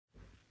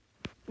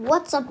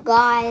What's up,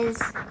 guys?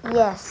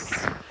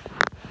 Yes,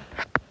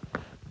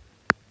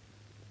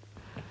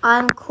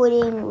 I'm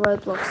quitting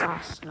Roblox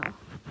Arsenal.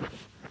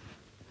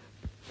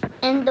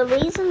 And the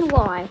reason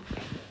why,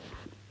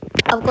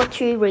 I've got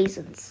two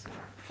reasons.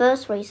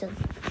 First reason,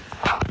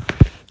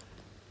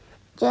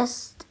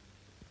 just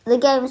the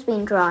game's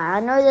been dry. I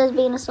know there's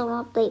been a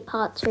summer update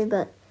part 2,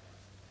 but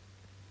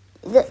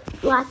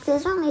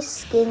there's only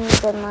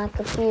skins and like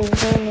a few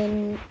zoom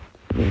in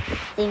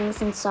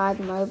things inside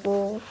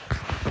mobile.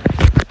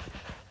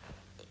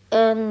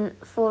 And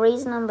for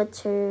reason number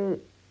 2,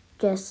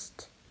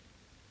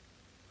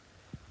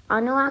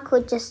 I know I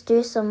could just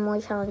do some more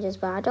challenges,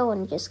 but I don't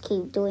want to just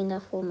keep doing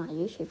that for my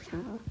YouTube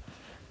channel.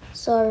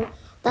 So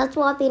that's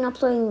why I've been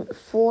uploading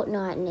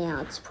Fortnite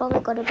now. It's probably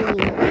got to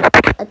be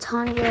a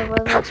tiny bit of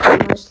Roblox,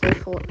 but mostly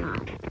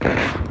Fortnite.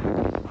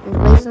 And the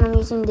reason I'm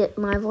using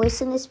my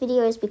voice in this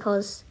video is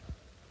because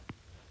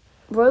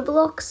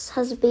Roblox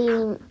has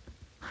been...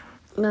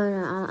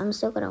 I'm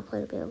still going to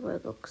upload a bit of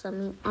Roblox. I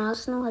mean,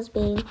 Arsenal has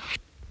been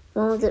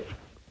one of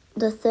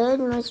the third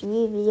most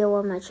viewed video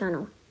on my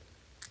channel.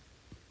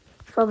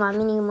 For my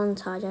mini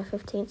montage, I have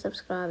 15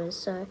 subscribers,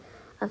 so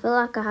I feel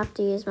like I have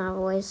to use my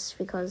voice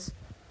because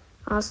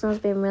Arsenal's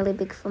been really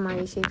big for my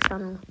YouTube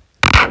channel.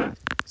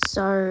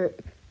 So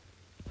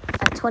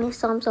at 20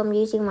 subs, I'm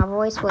using my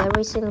voice for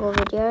every single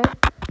video.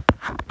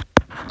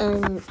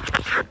 And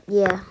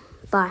yeah,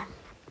 bye.